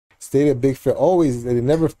Stadia big fail. Always, it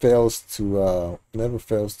never fails to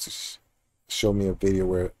show me a video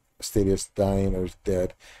where Stadia's dying or is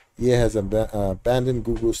dead. EA has abandoned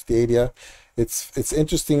Google Stadia. It's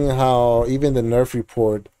interesting how even the Nerf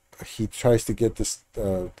report, he tries to get this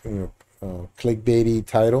clickbaity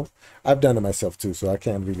title. I've done it myself too, so I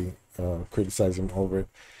can't really criticize him over it.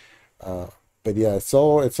 But yeah, it's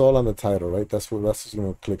all on the title, right? That's what's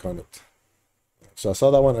gonna click on it. So I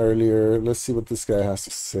saw that one earlier. Let's see what this guy has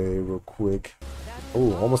to say real quick.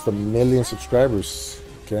 Oh, almost 1 million subscribers.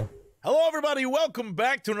 Okay. Hello, everybody. Welcome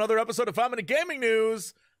back to another episode of 5 Minute Gaming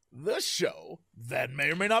News, the show that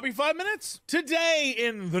may or may not be 5 minutes. Today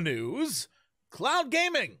in the news, cloud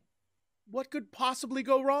gaming. What could possibly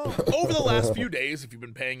go wrong? Over the last few days, if you've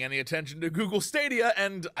been paying any attention to Google Stadia,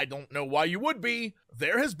 and I don't know why you would be,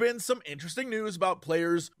 there has been some interesting news about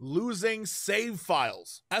players losing save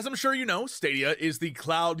files. As I'm sure you know, Stadia is the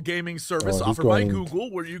cloud gaming service offered by Google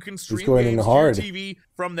where you can stream games to your TV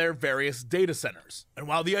from their various data centers. And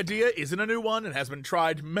while the idea isn't a new one and has been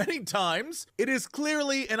tried many times, it is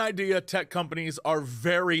clearly an idea tech companies are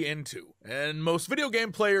very into, and most video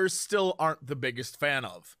game players still aren't the biggest fan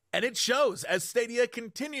of. And it shows as Stadia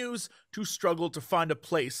continues to struggle to find a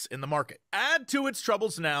place in the market. Add to its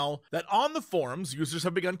troubles now that on the forums, users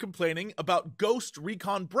have begun complaining about Ghost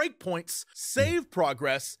Recon Breakpoint's save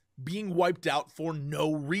progress being wiped out for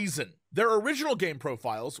no reason. Their original game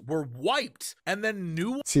profiles were wiped, and then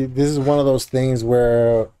new... See, this is one of those things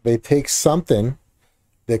where they take something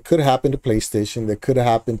that could happen to PlayStation, that could have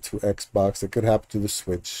happened to Xbox, that could happen to the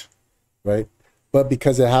Switch, right? But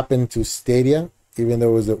because it happened to Stadia, even though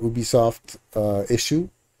it was a Ubisoft issue,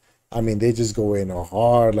 I mean, they just go in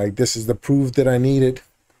hard. Like, this is the proof that I needed.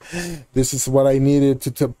 This is what I needed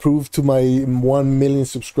to prove to my 1 million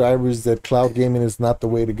subscribers that cloud gaming is not the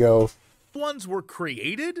way to go. Ones were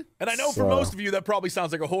created, and I know for most of you that probably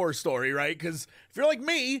sounds like a horror story, right? Because if you're like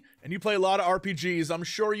me and you play a lot of RPGs, I'm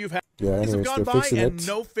sure you've had days have gone by and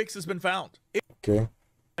no fix has been found. Okay,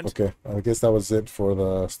 I guess that was it for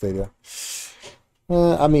the Stadia.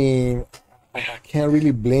 I mean, I can't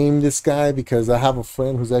really blame this guy because I have a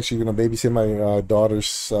friend who's actually going to babysit my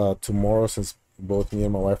daughters tomorrow, since both me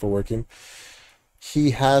and my wife are working.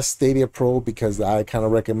 He has Stadia Pro because I kind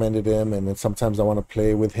of recommended him, and then sometimes I want to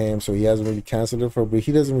play with him, so he hasn't really canceled it but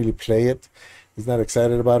he doesn't really play it. He's not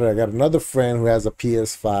excited about it. I got another friend who has a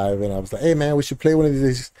PS5, and I was like, hey man, we should play one of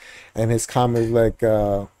these. And his comment was like,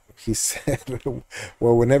 he said,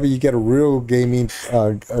 well, whenever you get a real gaming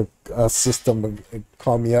system,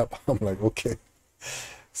 call me up. I'm like, okay.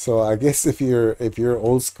 So I guess if you're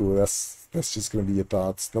old school, that's just gonna be your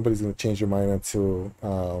thoughts. Nobody's gonna change your mind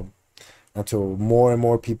until more and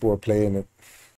more people are playing it.